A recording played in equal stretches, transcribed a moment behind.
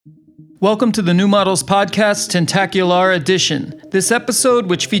Welcome to the New Models Podcast Tentacular Edition. This episode,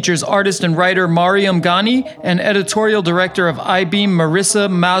 which features artist and writer Mariam Ghani and editorial director of iBeam Marissa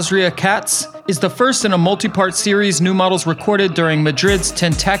Mazria-Katz, is the first in a multi-part series New Models recorded during Madrid's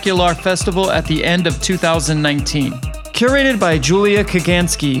Tentacular Festival at the end of 2019. Curated by Julia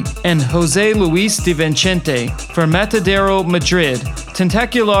Kagansky and Jose Luis de Vicente for Matadero Madrid,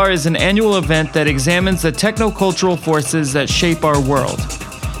 Tentacular is an annual event that examines the technocultural forces that shape our world.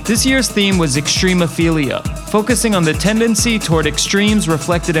 This year's theme was extremophilia, focusing on the tendency toward extremes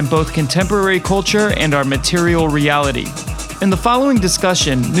reflected in both contemporary culture and our material reality. In the following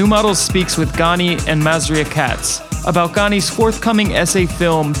discussion, New Models speaks with Ghani and Mazria-Katz about Ghani's forthcoming essay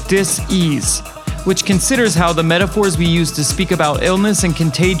film, Dis-Ease, which considers how the metaphors we use to speak about illness and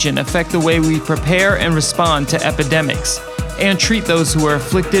contagion affect the way we prepare and respond to epidemics, and treat those who are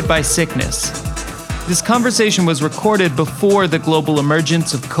afflicted by sickness. This conversation was recorded before the global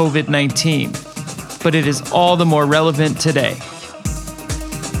emergence of COVID-19, but it is all the more relevant today.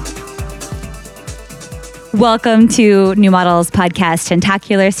 Welcome to New Models Podcast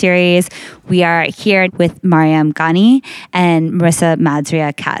Tentacular Series. We are here with Mariam Ghani and Marissa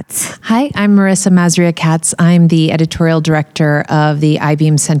Mazria-Katz. Hi, I'm Marissa Mazria-Katz. I'm the editorial director of the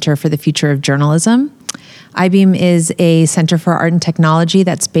iBeam Center for the Future of Journalism. iBeam is a center for art and technology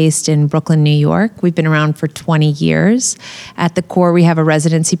that's based in Brooklyn, New York. We've been around for 20 years. At the core, we have a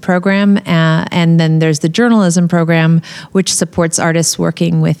residency program, and then there's the journalism program, which supports artists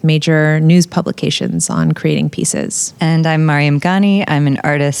working with major news publications on creating pieces. And I'm Mariam Ghani. I'm an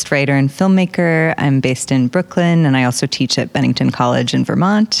artist, writer, and filmmaker. I'm based in Brooklyn, and I also teach at Bennington College in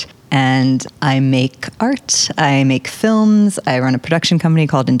Vermont. And I make art, I make films, I run a production company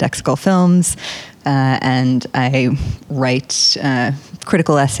called Indexical Films, and I write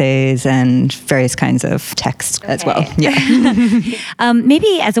critical essays and various kinds of text as well. Yeah.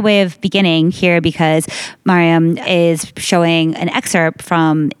 Maybe as a way of beginning here, because Mariam is showing an excerpt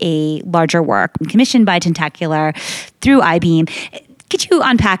from a larger work commissioned by Tentacular through iBeam. Could you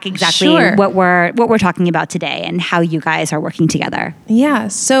unpack exactly what we're talking about today and how you guys are working together? Yeah,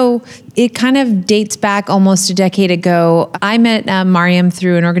 so it kind of dates back almost a decade ago. I met Mariam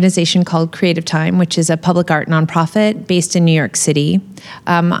through an organization called Creative Time, which is a public art nonprofit based in New York City.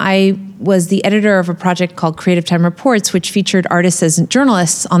 I was the editor of a project called Creative Time Reports, which featured artists as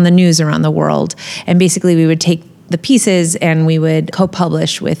journalists on the news around the world. And basically we would take the pieces and we would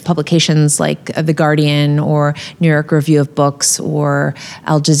co-publish with publications like The Guardian or New York Review of Books or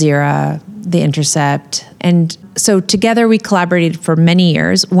Al Jazeera, The Intercept. And so together we collaborated for many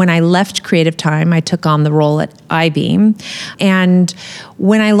years. When I left Creative Time, I took on the role at iBeam. And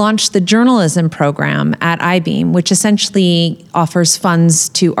when I launched the journalism program at iBeam, which essentially offers funds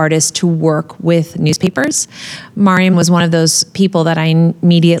to artists to work with newspapers, Mariam was one of those people that I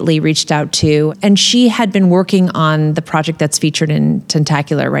immediately reached out to. And she had been working on the project that's featured in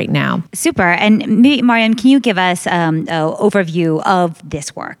Tentacular right now. Super. And maybe, Mariam, can you give us an overview of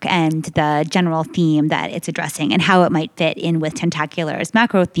this work and the general theme that it's addressing and how it might fit in with Tentacular's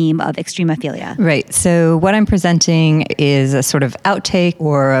macro theme of extremophilia? Right. So what I'm presenting is a sort of outtake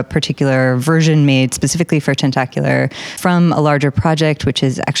or a particular version made specifically for Tentacular from a larger project, which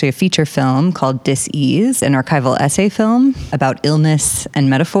is actually a feature film called Dis-Ease, an archival essay film about illness and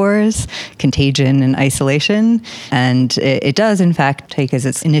metaphors, contagion and isolation. And it does, in fact, take as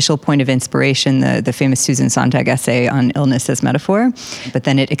its initial point of inspiration the famous Susan Sontag essay on illness as metaphor. But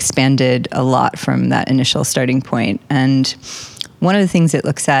then it expanded a lot from that initial starting point. And one of the things it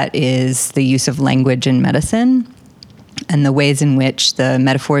looks at is the use of language in medicine and the ways in which the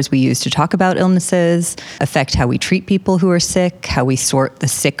metaphors we use to talk about illnesses affect how we treat people who are sick, how we sort the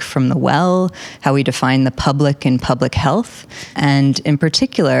sick from the well, how we define the public and public health. And in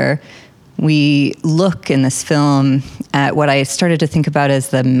particular, we look in this film at what I started to think about as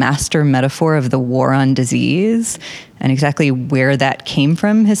the master metaphor of the war on disease and exactly where that came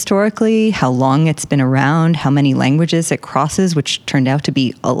from historically, how long it's been around, how many languages it crosses, which turned out to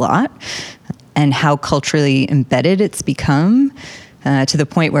be a lot, and how culturally embedded it's become to the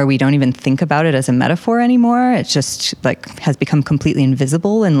point where we don't even think about it as a metaphor anymore. It's just has become completely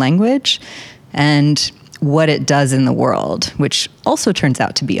invisible in language. And what it does in the world, which also turns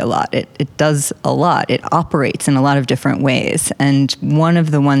out to be a lot. It does a lot. It operates in a lot of different ways. And one of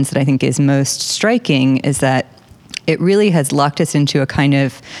the ones that I think is most striking is that it really has locked us into a kind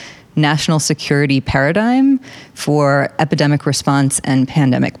of national security paradigm for epidemic response and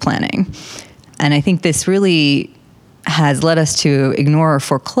pandemic planning. And I think this really has led us to ignore or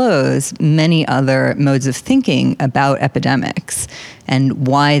foreclose many other modes of thinking about epidemics and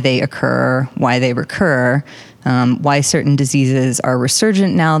why they occur, why they recur, why certain diseases are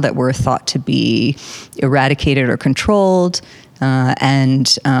resurgent now that were thought to be eradicated or controlled,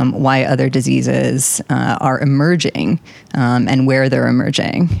 and why other diseases are emerging, and where they're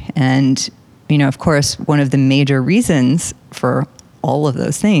emerging. And, of course, one of the major reasons for all of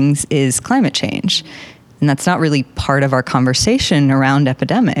those things is climate change. And that's not really part of our conversation around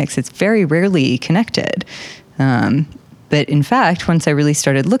epidemics. It's very rarely connected. But in fact, once I really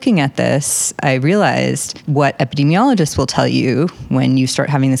started looking at this, I realized what epidemiologists will tell you when you start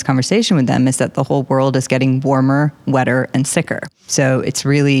having this conversation with them is that the whole world is getting warmer, wetter, and sicker. So it's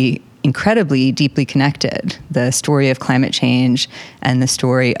really incredibly deeply connected, the story of climate change and the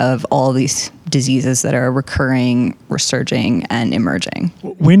story of all these diseases that are recurring, resurging, and emerging.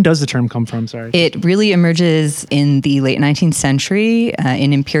 When does the term come from? Sorry. It really emerges in the late 19th century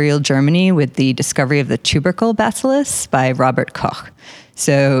in Imperial Germany with the discovery of the tubercle bacillus by Robert Koch.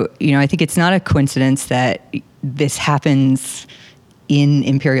 So, I think it's not a coincidence that this happens in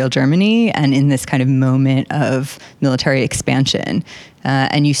Imperial Germany and in this kind of moment of military expansion.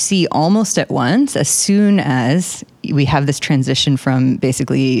 And you see almost at once, as soon as we have this transition from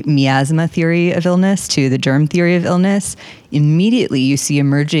basically miasma theory of illness to the germ theory of illness, immediately you see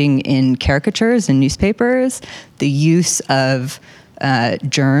emerging in caricatures and newspapers the use of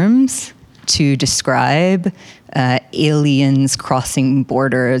germs to describe aliens crossing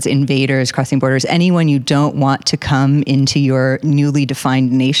borders, invaders crossing borders, anyone you don't want to come into your newly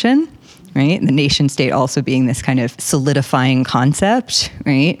defined nation, right? The nation state also being this kind of solidifying concept,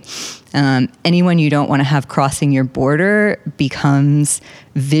 right? Anyone you don't want to have crossing your border becomes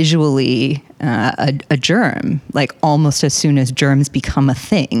visually a germ, like almost as soon as germs become a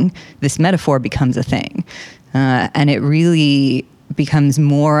thing, this metaphor becomes a thing. And it really becomes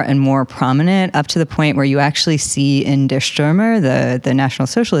more and more prominent up to the point where you actually see in Der Stürmer, the National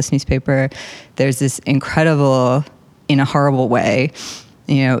Socialist newspaper, there's this incredible, in a horrible way,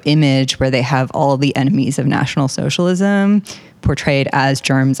 image where they have all the enemies of National Socialism portrayed as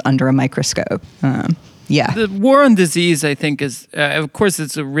germs under a microscope. The war on disease, I think, is, of course,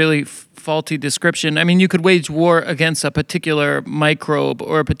 it's a really faulty description. I mean, you could wage war against a particular microbe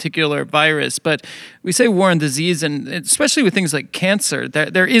or a particular virus, but we say war on disease, and especially with things like cancer,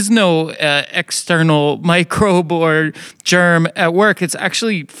 there is no external microbe or germ at work. It's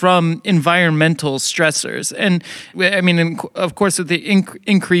actually from environmental stressors. And I mean, of course, with the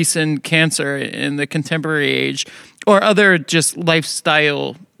increase in cancer in the contemporary age, or other just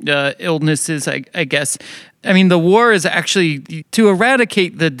lifestyle illnesses, I guess. I mean, the war is actually, to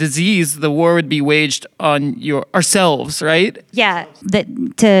eradicate the disease, the war would be waged on ourselves, right? Yeah,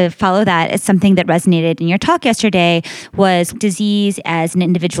 to follow that, it's something that resonated in your talk yesterday was disease as an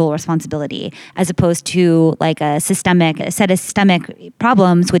individual responsibility, as opposed to like a set of systemic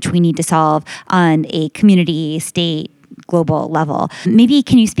problems which we need to solve on a community, state, global level. Maybe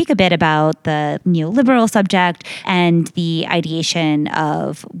can you speak a bit about the neoliberal subject and the ideation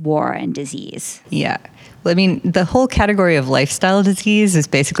of war and disease? Yeah. Well, I mean, the whole category of lifestyle disease is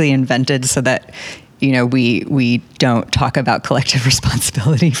basically invented so that, we don't talk about collective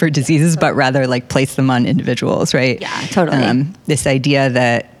responsibility for diseases, but rather like place them on individuals, right? Yeah, totally. This idea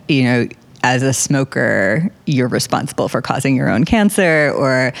that, as a smoker, you're responsible for causing your own cancer,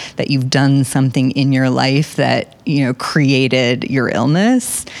 or that you've done something in your life that, created your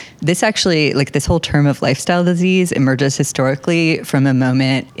illness. This actually, like this whole term of lifestyle disease emerges historically from a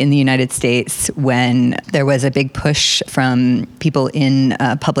moment in the United States when there was a big push from people in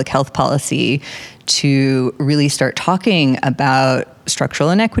public health policy to really start talking about structural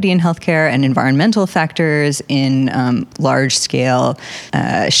inequity in healthcare and environmental factors in large-scale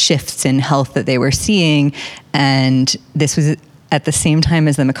shifts in health that they were seeing. And this was at the same time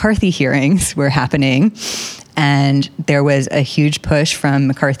as the McCarthy hearings were happening. And there was a huge push from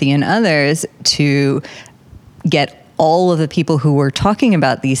McCarthy and others to get all of the people who were talking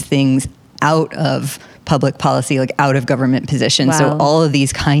about these things out of public policy, like out of government positions. Wow. So all of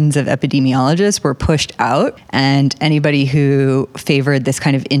these kinds of epidemiologists were pushed out, and anybody who favored this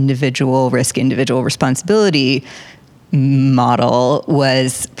kind of individual risk, individual responsibility model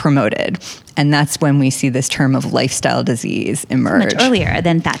was promoted. And that's when we see this term of lifestyle disease emerge. Much earlier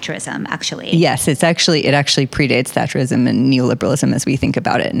than Thatcherism, actually. Yes, it actually predates Thatcherism and neoliberalism as we think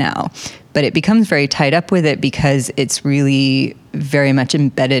about it now. But it becomes very tied up with it because it's really very much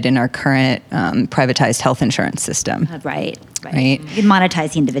embedded in our current privatized health insurance system. Right. You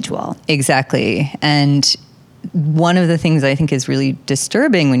monetize the individual. Exactly. And one of the things I think is really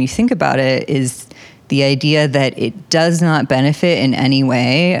disturbing when you think about it is the idea that it does not benefit in any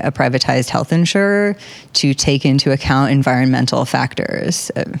way a privatized health insurer to take into account environmental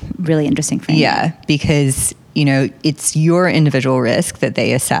factors. Really interesting frame. Yeah, because it's your individual risk that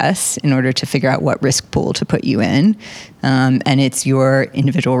they assess in order to figure out what risk pool to put you in. And it's your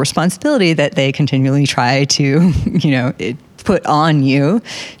individual responsibility that they continually try to, put on you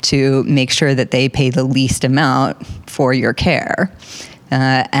to make sure that they pay the least amount for your care.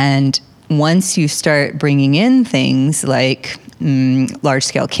 And once you start bringing in things like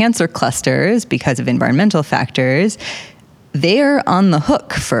large-scale cancer clusters because of environmental factors, they're on the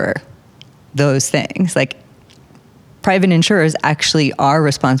hook for those things. Like, private insurers actually are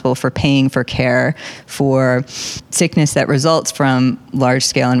responsible for paying for care for sickness that results from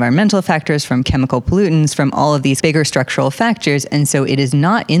large-scale environmental factors, from chemical pollutants, from all of these bigger structural factors. And so it is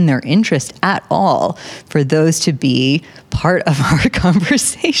not in their interest at all for those to be part of our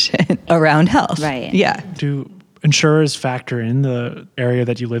conversation around health. Right. Yeah. Do insurers factor in the area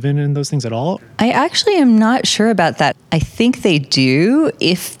that you live in those things at all? I actually am not sure about that. I think they do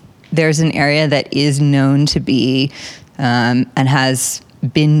if there's an area that is known to be and has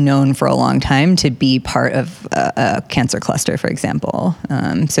been known for a long time to be part of a cancer cluster, for example.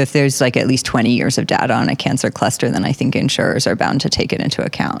 So if there's like at least 20 years of data on a cancer cluster, then I think insurers are bound to take it into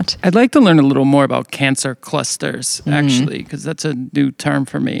account. I'd like to learn a little more about cancer clusters, actually, because that's a new term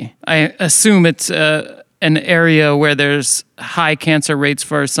for me. I assume it's an area where there's high cancer rates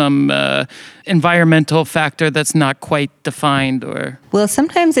for some environmental factor that's not quite defined, or... Well,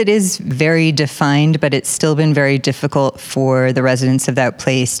 sometimes it is very defined, but it's still been very difficult for the residents of that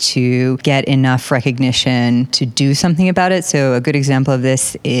place to get enough recognition to do something about it. So a good example of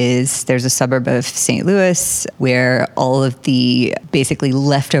this is there's a suburb of St. Louis where all of the basically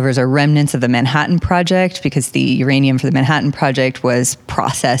leftovers or remnants of the Manhattan Project, because the uranium for the Manhattan Project was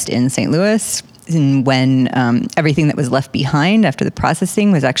processed in St. Louis. And when everything that was left behind after the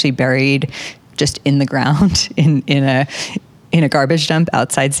processing was actually buried just in the ground in a garbage dump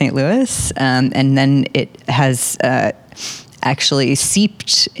outside St. Louis, and then it has actually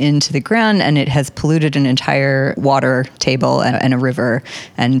seeped into the ground, and it has polluted an entire water table and a river.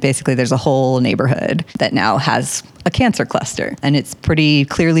 And basically there's a whole neighborhood that now has a cancer cluster. And it's pretty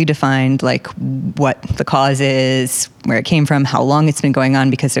clearly defined, like what the cause is, where it came from, how long it's been going on,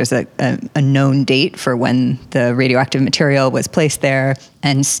 because there's a known date for when the radioactive material was placed there.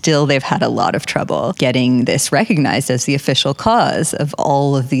 And still they've had a lot of trouble getting this recognized as the official cause of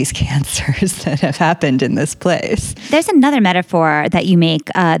all of these cancers that have happened in this place. There's another metaphor that you make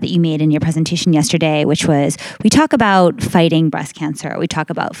that you made in your presentation yesterday, which was we talk about fighting breast cancer, we talk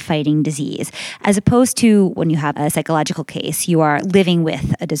about fighting disease, as opposed to when you have a psychological case, you are living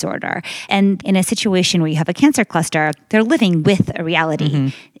with a disorder. And in a situation where you have a cancer cluster, they're living with a reality.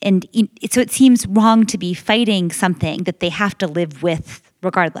 Mm-hmm. And so it seems wrong to be fighting something that they have to live with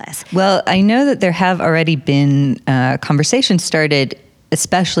regardless. Well, I know that there have already been conversations started,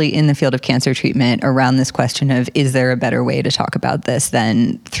 especially in the field of cancer treatment, around this question of, is there a better way to talk about this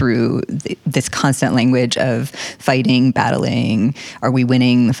than through this constant language of fighting, battling? Are we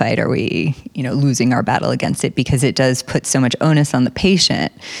winning the fight? Are we, losing our battle against it? Because it does put so much onus on the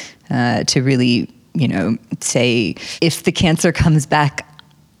patient to really, say, if the cancer comes back,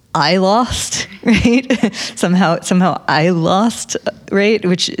 I lost, right? somehow I lost, right?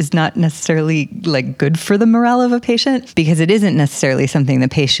 Which is not necessarily like good for the morale of a patient, because it isn't necessarily something the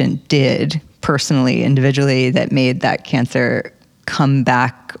patient did personally, individually, that made that cancer come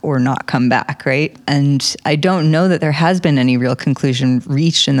back or not come back, right? And I don't know that there has been any real conclusion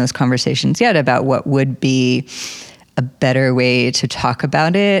reached in those conversations yet about what would be a better way to talk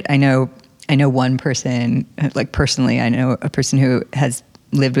about it. I know one person, like personally, I know a person who has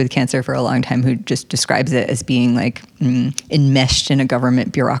lived with cancer for a long time who just describes it as being like enmeshed in a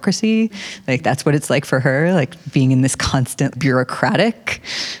government bureaucracy. Like that's what it's like for her, like being in this constant bureaucratic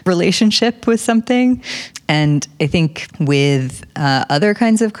relationship with something. And I think with other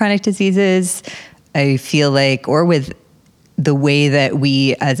kinds of chronic diseases, I feel like, or with the way that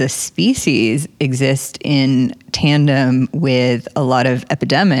we as a species exist in tandem with a lot of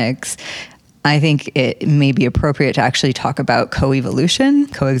epidemics, I think it may be appropriate to actually talk about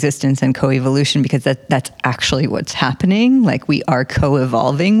coexistence and coevolution, because that's actually what's happening. Like we are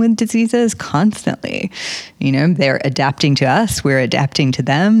co-evolving with diseases constantly. They're adapting to us, we're adapting to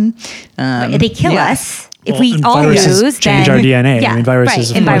them. They kill us. If Well, we all viruses lose, change then our DNA. Yeah, I mean,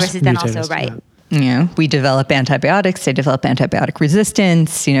 viruses, right. And of course, viruses then mutate also, us, right. yeah. We develop antibiotics, they develop antibiotic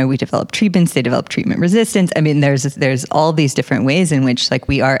resistance, we develop treatments, they develop treatment resistance. I mean, there's all these different ways in which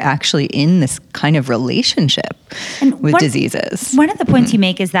we are actually in this kind of relationship with diseases. One of the points you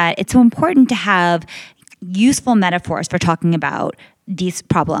make is that it's so important to have useful metaphors for talking about these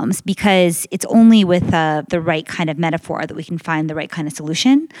problems, because it's only with the right kind of metaphor that we can find the right kind of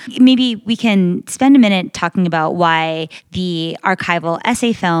solution. Maybe we can spend a minute talking about why the archival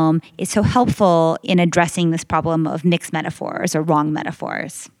essay film is so helpful in addressing this problem of mixed metaphors or wrong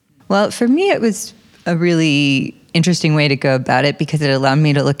metaphors. Well, for me, it was a really interesting way to go about it, because it allowed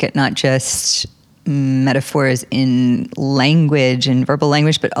me to look at not just metaphors in language and verbal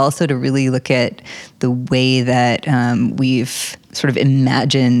language, but also to really look at the way that we've sort of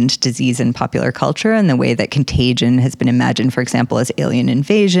imagined disease in popular culture, and the way that contagion has been imagined, for example, as alien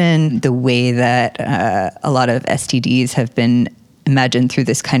invasion, the way that a lot of STDs have been imagined through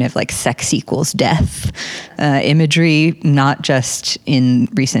this kind of sex equals death imagery, not just in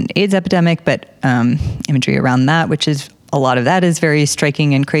recent AIDS epidemic, but imagery around that, which is a lot of that is very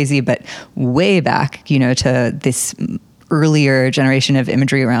striking and crazy, but way back, to this earlier generation of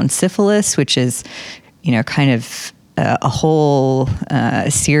imagery around syphilis, which is, kind of a whole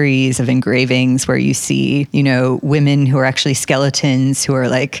series of engravings where you see, women who are actually skeletons who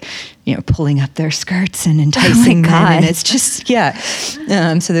are pulling up their skirts and enticing men. And it's just,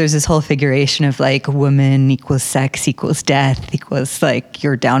 so there's this whole figuration of woman equals sex equals death equals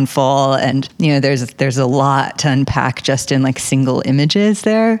your downfall. And, there's a lot to unpack just in single images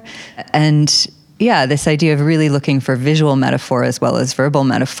there. And this idea of really looking for visual metaphor as well as verbal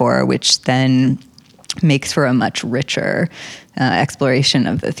metaphor, which then makes for a much richer exploration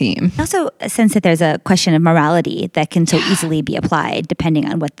of the theme. I also sense that there's a question of morality that can so easily be applied depending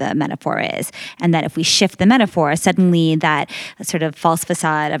on what the metaphor is. And that if we shift the metaphor, suddenly that sort of false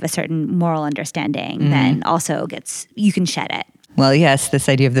facade of a certain moral understanding then also you can shed it. Well, yes, this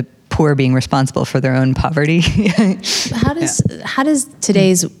idea of the poor being responsible for their own poverty. How does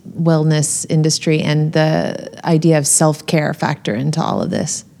today's wellness industry and the idea of self-care factor into all of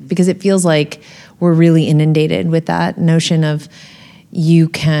this? Because it feels like we're really inundated with that notion of you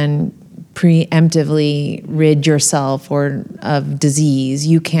can preemptively rid yourself of disease.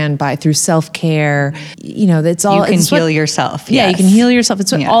 You can through self-care. That's all. You can heal yourself. Yeah, you can heal yourself.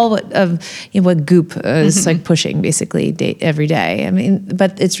 It's all what Goop is pushing basically every day. I mean,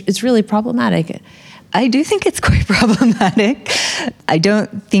 but it's really problematic. I do think it's quite problematic. I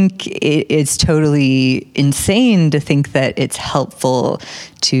don't think it's totally insane to think that it's helpful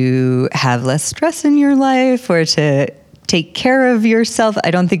to have less stress in your life or to take care of yourself.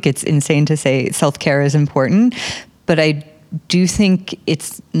 I don't think it's insane to say self-care is important, but I do think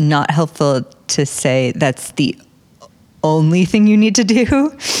it's not helpful to say that's the only thing you need to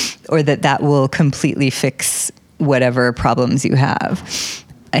do, or that will completely fix whatever problems you have.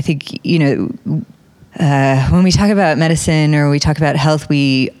 I think, when we talk about medicine or we talk about health,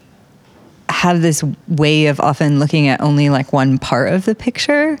 we have this way of often looking at only one part of the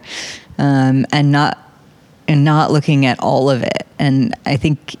picture, and not looking at all of it. And I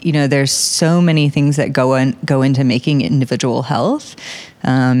think, there's so many things that go into making individual health.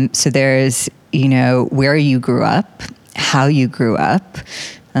 So there's, where you grew up, how you grew up,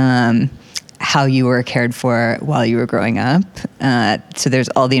 how you were cared for while you were growing up. So there's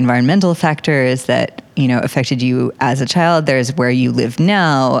all the environmental factors that, affected you as a child. There's where you live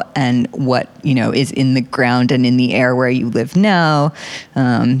now and what, is in the ground and in the air where you live now.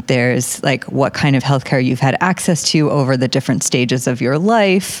 There's what kind of healthcare you've had access to over the different stages of your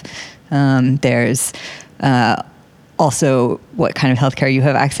life. There's also what kind of healthcare you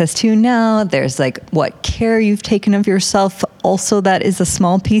have access to now. There's what care you've taken of yourself. Also, that is a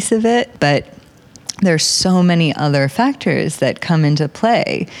small piece of it, but there's so many other factors that come into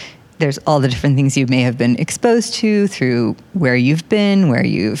play. There's all the different things you may have been exposed to through where you've been, where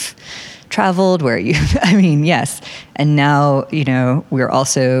you've traveled, yes. And now, we're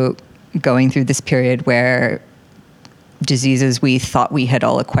also going through this period where diseases we thought we had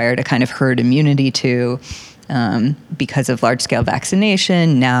all acquired a kind of herd immunity to, because of large-scale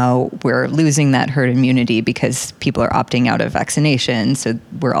vaccination. Now we're losing that herd immunity because people are opting out of vaccination. So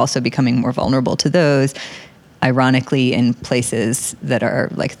we're also becoming more vulnerable to those, ironically, in places that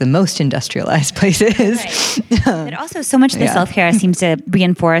are the most industrialized places. Right. But also so much of the self-care seems to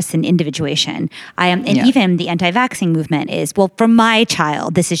reinforce an individuation. Even the anti-vaxxing movement is, well, for my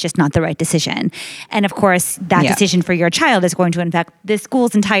child, this is just not the right decision. And of course, that decision for your child is going to affect the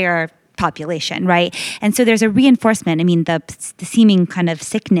school's entire population, right? And so there's a reinforcement. I mean, the seeming kind of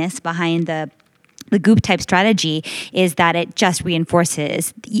sickness behind the the Goop type strategy is that it just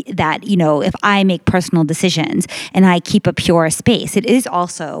reinforces that, if I make personal decisions and I keep a pure space, it is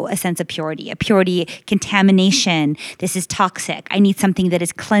also a sense of purity, contamination. This is toxic. I need something that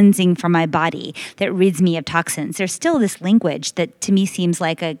is cleansing for my body, that rids me of toxins. There's still this language that to me seems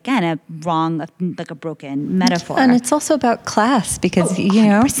like, again, a wrong, like a broken metaphor. And it's also about class because,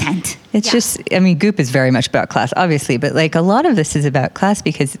 100%. It's just, Goop is very much about class, obviously, but like a lot of this is about class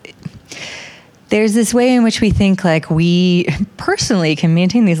because there's this way in which we think like we personally can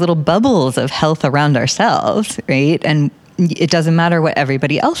maintain these little bubbles of health around ourselves, right? And it doesn't matter what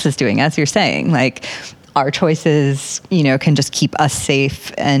everybody else is doing, as you're saying, like our choices, can just keep us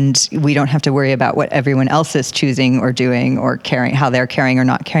safe and we don't have to worry about what everyone else is choosing or doing or caring, how they're caring or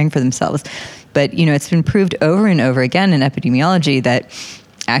not caring for themselves. But, it's been proved over and over again in epidemiology that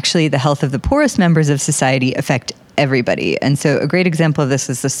actually the health of the poorest members of society affect everybody. And so a great example of this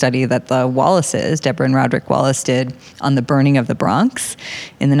is the study that the Wallaces, Deborah and Roderick Wallace, did on the burning of the Bronx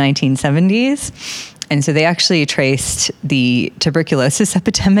in the 1970s. And so they actually traced the tuberculosis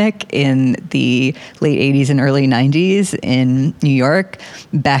epidemic in the late 80s and early 90s in New York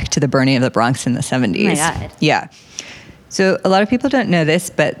back to the burning of the Bronx in the 70s. Oh my God. Yeah. So a lot of people don't know this,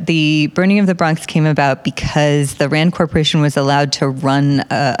 but the burning of the Bronx came about because the Rand Corporation was allowed to run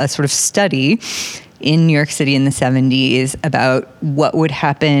a sort of study in New York City in the 70s about what would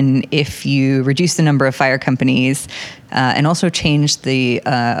happen if you reduce the number of fire companies and also change the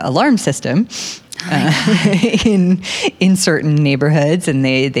alarm system in certain neighborhoods. And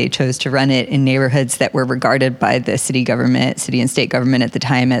they chose to run it in neighborhoods that were regarded by the city and state government at the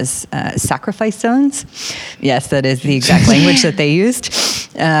time as sacrifice zones. Yes, that is the exact language that they used.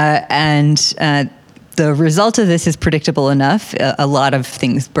 The result of this is predictable enough. A lot of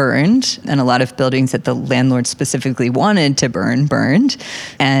things burned, and a lot of buildings that the landlord specifically wanted to burn burned.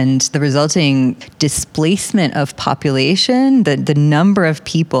 And the resulting displacement of population, the number of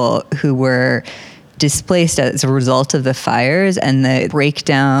people who were displaced as a result of the fires and the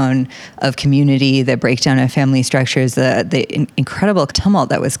breakdown of community, the breakdown of family structures, the incredible tumult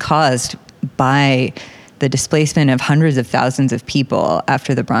that was caused by the displacement of hundreds of thousands of people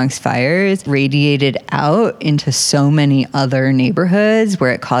after the Bronx fires radiated out into so many other neighborhoods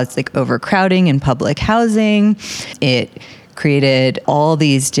where it caused like overcrowding in public housing. It created all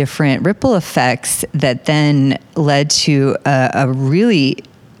these different ripple effects that then led to a really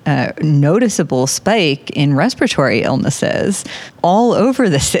noticeable spike in respiratory illnesses all over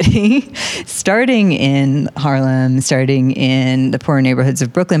the city, starting in Harlem, starting in the poorer neighborhoods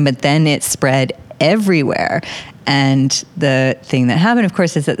of Brooklyn, but then it spread everywhere. And the thing that happened, of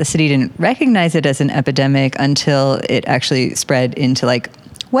course, is that the city didn't recognize it as an epidemic until it actually spread into like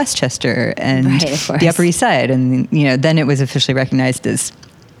Westchester and the Upper East Side. And, then it was officially recognized as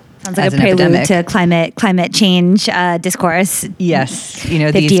sounds like a prelude to climate change discourse. Yes.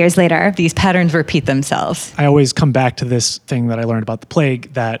 50 years later. These patterns repeat themselves. I always come back to this thing that I learned about the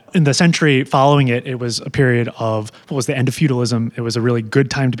plague, that in the century following it, it was a period of what was the end of feudalism. It was a really good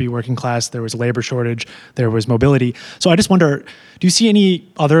time to be working class. There was a labor shortage. There was mobility. So I just wonder, do you see any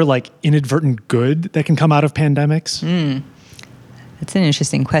other like inadvertent good that can come out of pandemics? That's an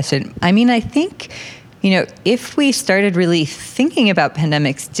interesting question. I mean, I think if we started really thinking about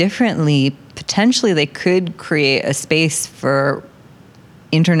pandemics differently, potentially they could create a space for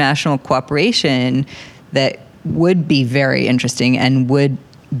international cooperation that would be very interesting and would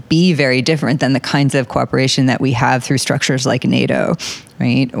be very different than the kinds of cooperation that we have through structures like NATO,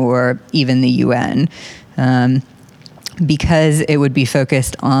 right? Or even the UN, because it would be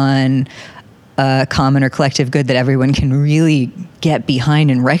focused on a common or collective good that everyone can really get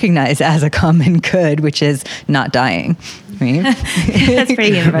behind and recognize as a common good, which is not dying. Right? That's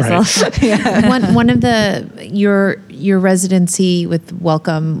pretty universal. Right. Yeah. One of your residency with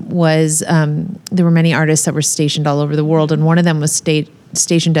Welcome was there were many artists that were stationed all over the world, and one of them was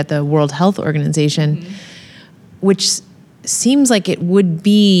stationed at the World Health Organization, which seems like it would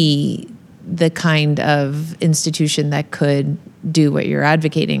be the kind of institution that could do what you're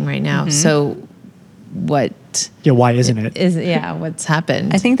advocating right now. So why isn't it? What's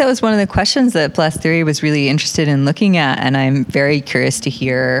happened? I think that was one of the questions that Blast Theory was really interested in looking at, and I'm very curious to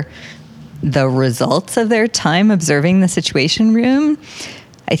hear the results of their time observing the Situation Room.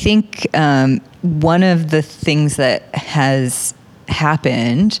 I think one of the things that has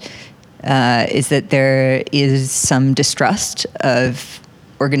happened is that there is some distrust of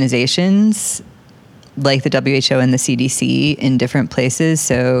organizations like the WHO and the CDC in different places.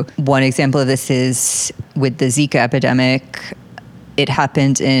 So one example of this is with the Zika epidemic. it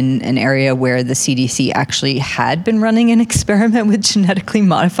happened in an area where the CDC actually had been running an experiment with genetically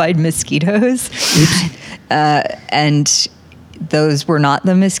modified mosquitoes. And those were not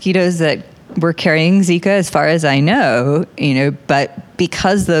the mosquitoes that were carrying Zika, as far as I know, but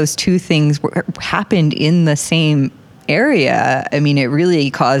because those two things happened in the same area, I mean, it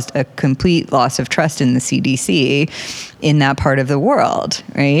really caused a complete loss of trust in the CDC in that part of the world,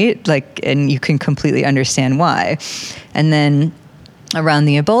 right? And you can completely understand why. And then around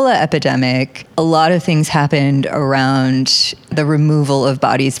the Ebola epidemic, a lot of things happened around the removal of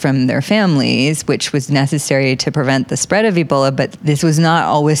bodies from their families, which was necessary to prevent the spread of Ebola, but this was not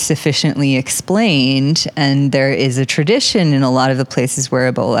always sufficiently explained. And there is a tradition in a lot of the places where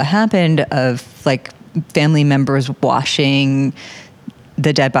Ebola happened of family members washing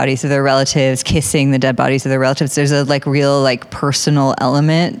the dead bodies of their relatives, kissing the dead bodies of their relatives. There's a real personal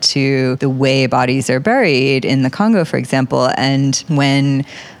element to the way bodies are buried in the Congo, for example. And when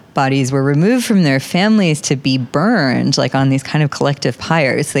bodies were removed from their families to be burned, on these kind of collective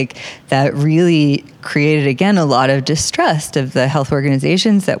pyres, that really created, again, a lot of distrust of the health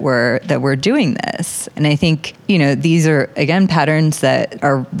organizations that were doing this. And I think, these are, again, patterns that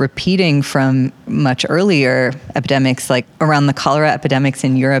are repeating from much earlier epidemics, like around the cholera epidemics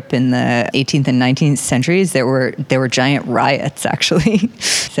in Europe in the 18th and 19th centuries. There were giant riots, actually.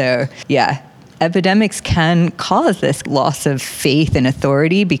 So, yeah. Epidemics can cause this loss of faith in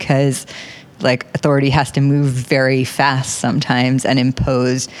authority because authority has to move very fast sometimes and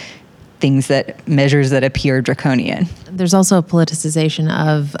impose measures that appear draconian. There's also a politicization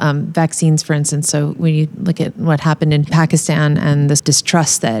of vaccines, for instance. So when you look at what happened in Pakistan and this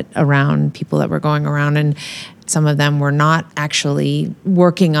distrust that around people that were going around, and some of them were not actually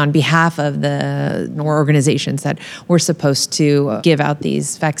working on behalf of the organizations that were supposed to give out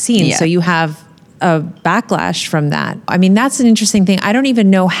these vaccines. Yeah. So you have a backlash from that. I mean, that's an interesting thing. I don't even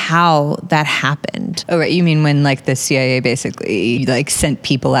know how that happened. Oh, right. You mean when the CIA basically sent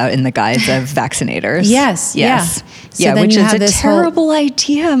people out in the guise of vaccinators? Yes. Yeah. So which is a terrible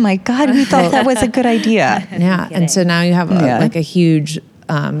idea. My God, who thought that was a good idea? Yeah. And so now you have a huge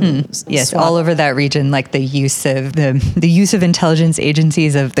yes, swap. All over that region, the use of the use of intelligence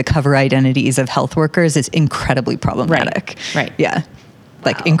agencies of the cover identities of health workers is incredibly problematic. Right. Yeah.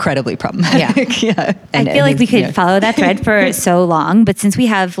 Incredibly problematic. Yeah. I feel like we could follow that thread for so long, but since we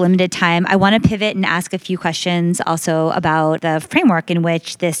have limited time, I want to pivot and ask a few questions also about the framework in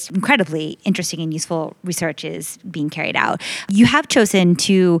which this incredibly interesting and useful research is being carried out. You have chosen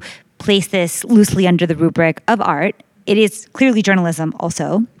to place this loosely under the rubric of art. It is clearly journalism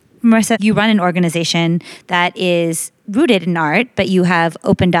also. Marissa, you run an organization that is rooted in art, but you have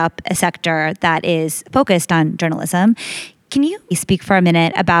opened up a sector that is focused on journalism. Can you speak for a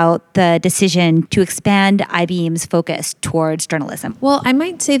minute about the decision to expand IBEAM's focus towards journalism? Well, I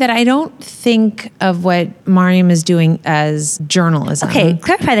might say that I don't think of what Mariam is doing as journalism. Okay,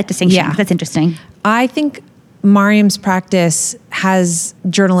 clarify that distinction. Yeah. That's interesting. I think Mariam's practice has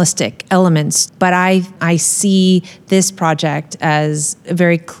journalistic elements, but I see this project as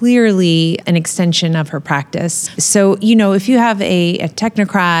very clearly an extension of her practice. So, if you have a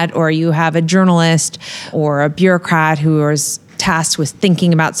technocrat or you have a journalist or a bureaucrat who is tasked with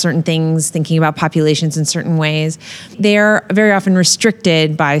thinking about certain things, thinking about populations in certain ways, they're very often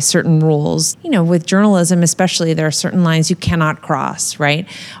restricted by certain rules. With journalism especially, there are certain lines you cannot cross, right?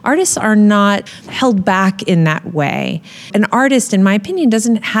 Artists are not held back in that way. An artist, in my opinion,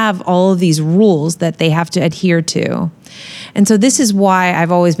 doesn't have all of these rules that they have to adhere to. And so this is why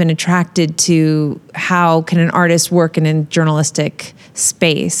I've always been attracted to how can an artist work in a journalistic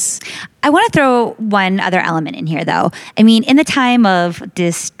space. I want to throw one other element in here, though. I mean, in the time of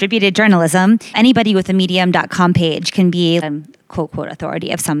distributed journalism, anybody with a medium.com page can be quote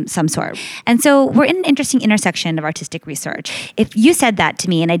authority of some sort. And so we're in an interesting intersection of artistic research. If you said that to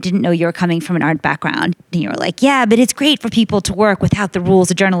me and I didn't know you were coming from an art background, and you were like, yeah, but it's great for people to work without the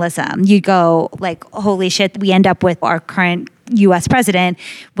rules of journalism, you'd go holy shit, we end up with our current U.S. president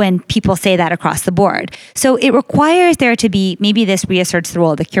when people say that across the board. So it requires there to be, maybe this reasserts the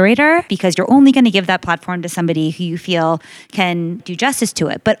role of the curator, because you're only going to give that platform to somebody who you feel can do justice to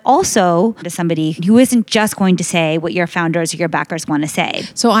it, but also to somebody who isn't just going to say what your founders or your backers want to say.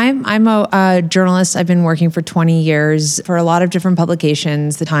 So I'm a journalist. I've been working for 20 years for a lot of different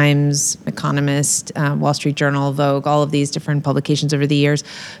publications, The Times, Economist, Wall Street Journal, Vogue, all of these different publications over the years.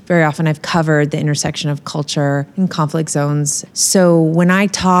 Very often I've covered the intersection of culture and conflict zones. So when I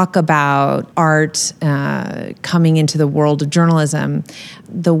talk about art coming into the world of journalism,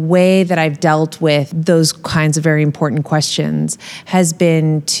 the way that I've dealt with those kinds of very important questions has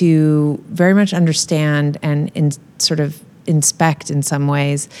been to very much understand and sort of inspect in some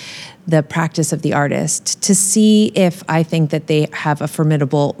ways the practice of the artist to see if I think that they have a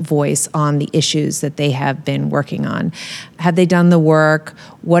formidable voice on the issues that they have been working on. Have they done the work?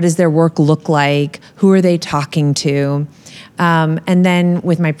 What does their work look like? Who are they talking to? And then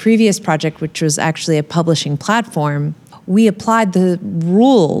with my previous project, which was actually a publishing platform, we applied the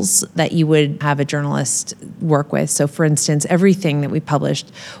rules that you would have a journalist work with. So for instance, everything that we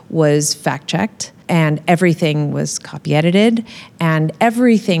published was fact-checked, and everything was copy edited, and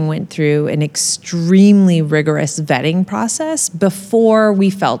everything went through an extremely rigorous vetting process before we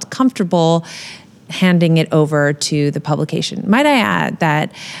felt comfortable handing it over to the publication. Might I add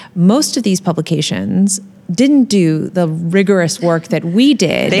that most of these publications didn't do the rigorous work that we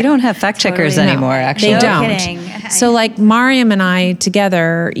did. They don't have fact checkers anymore, actually. They No don't. kidding. So like Mariam and I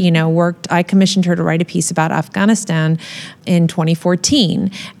together, I commissioned her to write a piece about Afghanistan in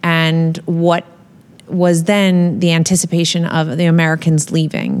 2014, and what was then the anticipation of the Americans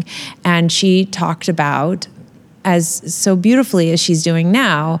leaving. And she talked about, as so beautifully as she's doing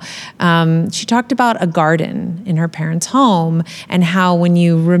now, she talked about a garden in her parents' home and how when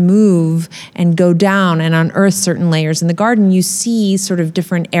you remove and go down and unearth certain layers in the garden, you see sort of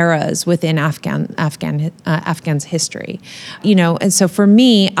different eras within Afghan's history. And so for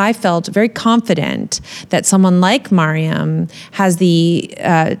me, I felt very confident that someone like Mariam has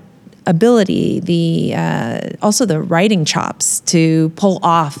the ability, also the writing chops to pull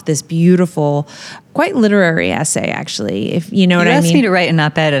off this beautiful, quite literary essay, actually, if you know what I mean. You asked me to write an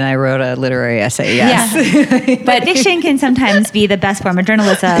op-ed and I wrote a literary essay, yes. Yeah. But fiction can sometimes be the best form of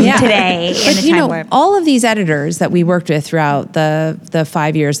journalism today in the time where... all of these editors that we worked with throughout the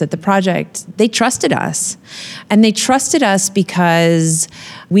 5 years that the project, they trusted us. And they trusted us because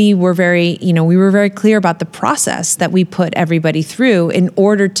we were very clear about the process that we put everybody through in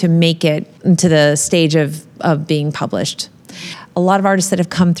order to make it into the stage of being published. A lot of artists that have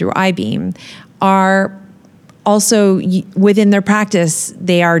come through iBeam are also, within their practice,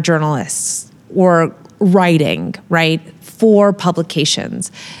 they are journalists or writing, right, for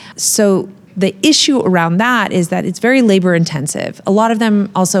publications. So the issue around that is that it's very labor intensive. A lot of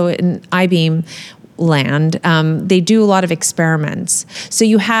them also in iBeam land, they do a lot of experiments. So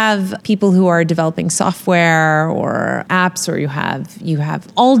you have people who are developing software or apps, or you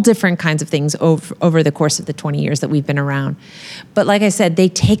have all different kinds of things over the course of the 20 years that we've been around. But like I said, they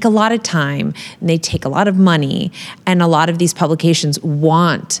take a lot of time and they take a lot of money, and a lot of these publications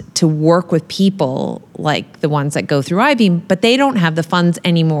want to work with people like the ones that go through iBeam, but they don't have the funds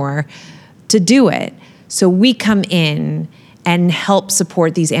anymore to do it. So we come in and help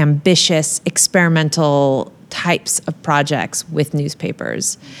support these ambitious, experimental types of projects with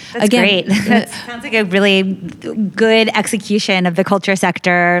newspapers. That's great. That sounds like a really good execution of the culture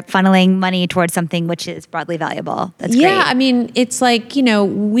sector, funneling money towards something which is broadly valuable. That's great. Yeah, I mean, it's like,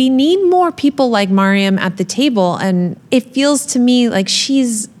 we need more people like Mariam at the table, and it feels to me like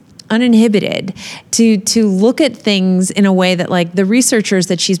she's uninhibited to look at things in a way that like the researchers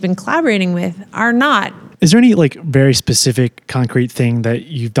that she's been collaborating with are not. Is there any like very specific, concrete thing that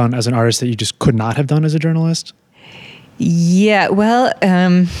you've done as an artist that you just could not have done as a journalist? Yeah, well,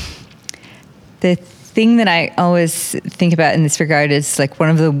 the thing that I always think about in this regard is like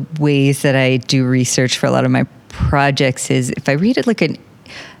one of the ways that I do research for a lot of my projects is if I read it like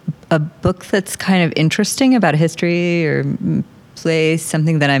a book that's kind of interesting about a history or place,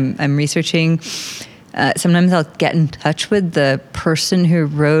 something that I'm researching. Sometimes I'll get in touch with the person who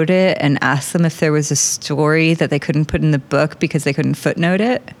wrote it and ask them if there was a story that they couldn't put in the book because they couldn't footnote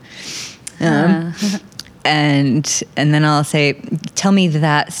it. And then I'll say, tell me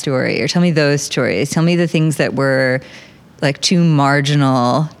that story, or tell me those stories. Tell me the things that were like too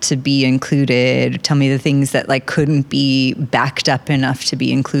marginal to be included. Tell me the things that like couldn't be backed up enough to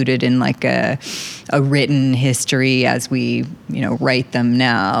be included in like a written history as we, write them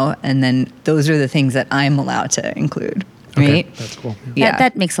now. And then those are the things that I'm allowed to include. Right? Okay, that's cool. Yeah.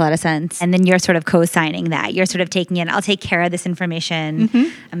 That makes a lot of sense. And then you're sort of co-signing that. You're sort of taking it, I'll take care of this information.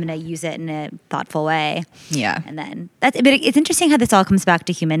 I'm going to use it in a thoughtful way. Yeah. And then but it's interesting how this all comes back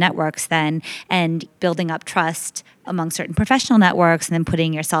to human networks then, and building up trust among certain professional networks and then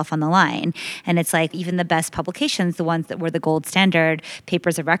putting yourself on the line. And it's like even the best publications, the ones that were the gold standard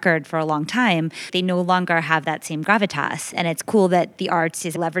papers of record for a long time, they no longer have that same gravitas. And it's cool that the arts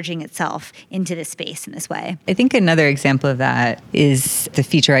is leveraging itself into this space in this way. I think another example of that is the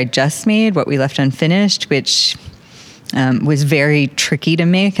feature I just made, What We Left Unfinished, which was very tricky to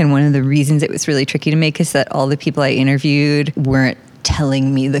make. And one of the reasons it was really tricky to make is that all the people I interviewed weren't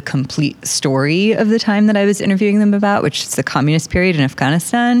telling me the complete story of the time that I was interviewing them about, which is the communist period in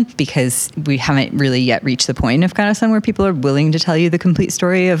Afghanistan, because we haven't really yet reached the point in Afghanistan where people are willing to tell you the complete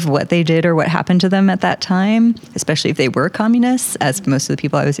story of what they did or what happened to them at that time, especially if they were communists, as most of the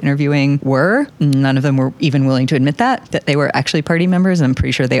people I was interviewing were. None of them were even willing to admit that they were actually party members. I'm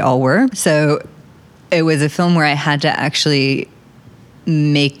pretty sure they all were. So it was a film where I had to actually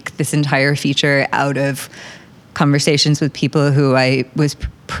make this entire feature out of conversations with people who I was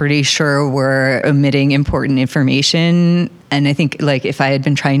pretty sure were omitting important information. And I think like if I had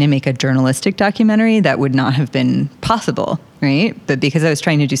been trying to make a journalistic documentary, that would not have been possible, right? But because I was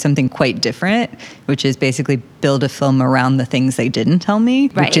trying to do something quite different, which is basically build a film around the things they didn't tell me,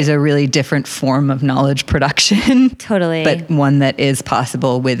 which is a really different form of knowledge production. Totally. But one that is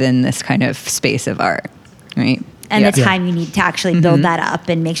possible within this kind of space of art, right? And the time you need to actually build that up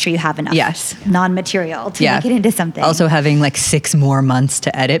and make sure you have enough non-material to make it into something. Also having like 6 more months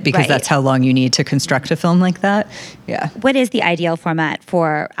to edit because that's how long you need to construct a film like that. Yeah. What is the ideal format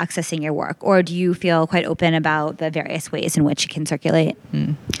for accessing your work? Or do you feel quite open about the various ways in which it can circulate?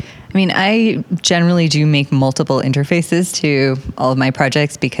 I mean, I generally do make multiple interfaces to all of my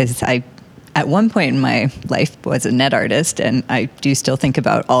projects because I at one point in my life was a net artist, and I do still think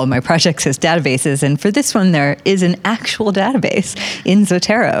about all of my projects as databases. And for this one, there is an actual database in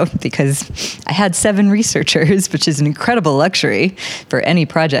Zotero because I had 7 researchers, which is an incredible luxury for any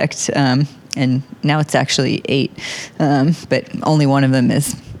project. And now it's actually 8, but only one of them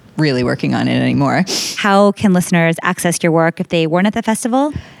is really working on it anymore. How can listeners access your work if they weren't at the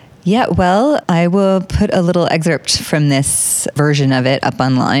festival? Yeah, well, I will put a little excerpt from this version of it up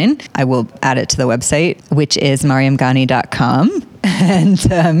online. I will add it to the website, which is mariamghani.com. And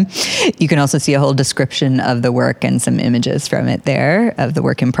you can also see a whole description of the work and some images from it there of the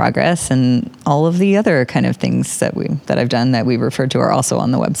work in progress, and all of the other kind of things that I've done that we referred to are also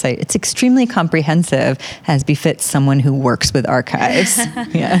on the website. It's extremely comprehensive, as befits someone who works with archives.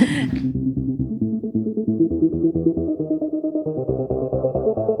 Yeah.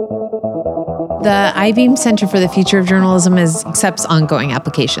 The I-Beam Center for the Future of Journalism accepts ongoing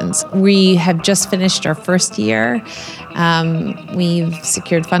applications. We have just finished our first year. We've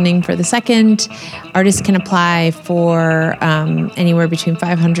secured funding for the second. Artists can apply for anywhere between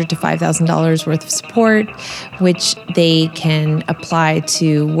 $500 to $5,000 worth of support, which they can apply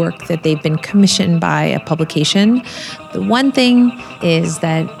to work that they've been commissioned by a publication. The one thing is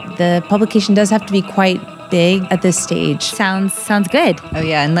that the publication does have to be quite big at this stage. Sounds good. Oh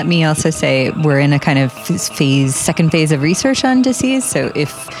yeah, and let me also say we're in a kind of second phase of research on disease. So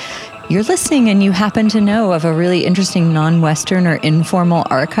if you're listening and you happen to know of a really interesting non-Western or informal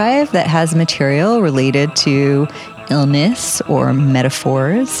archive that has material related to illness or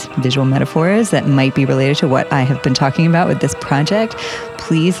metaphors, visual metaphors that might be related to what I have been talking about with this project,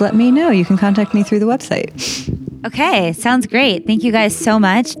 please let me know. You can contact me through the website. Okay, sounds great. Thank you guys so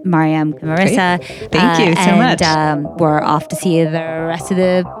much, Mariam, Marissa. Great. Thank you so much. We're off to see the rest of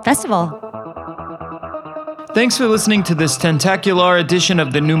the festival. Thanks for listening to this Tentacular edition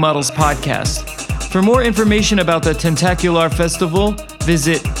of the New Models podcast. For more information about the Tentacular Festival,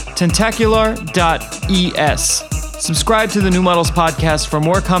 visit tentacular.es. Subscribe to the New Models podcast for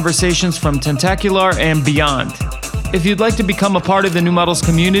more conversations from Tentacular and beyond. If you'd like to become a part of the New Models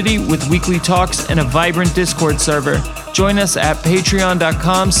community with weekly talks and a vibrant Discord server, join us at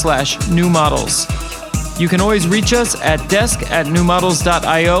patreon.com/newmodels. You can always reach us at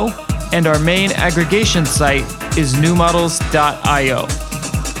desk@newmodels.io, and our main aggregation site is newmodels.io.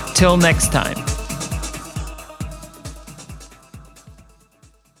 Till next time.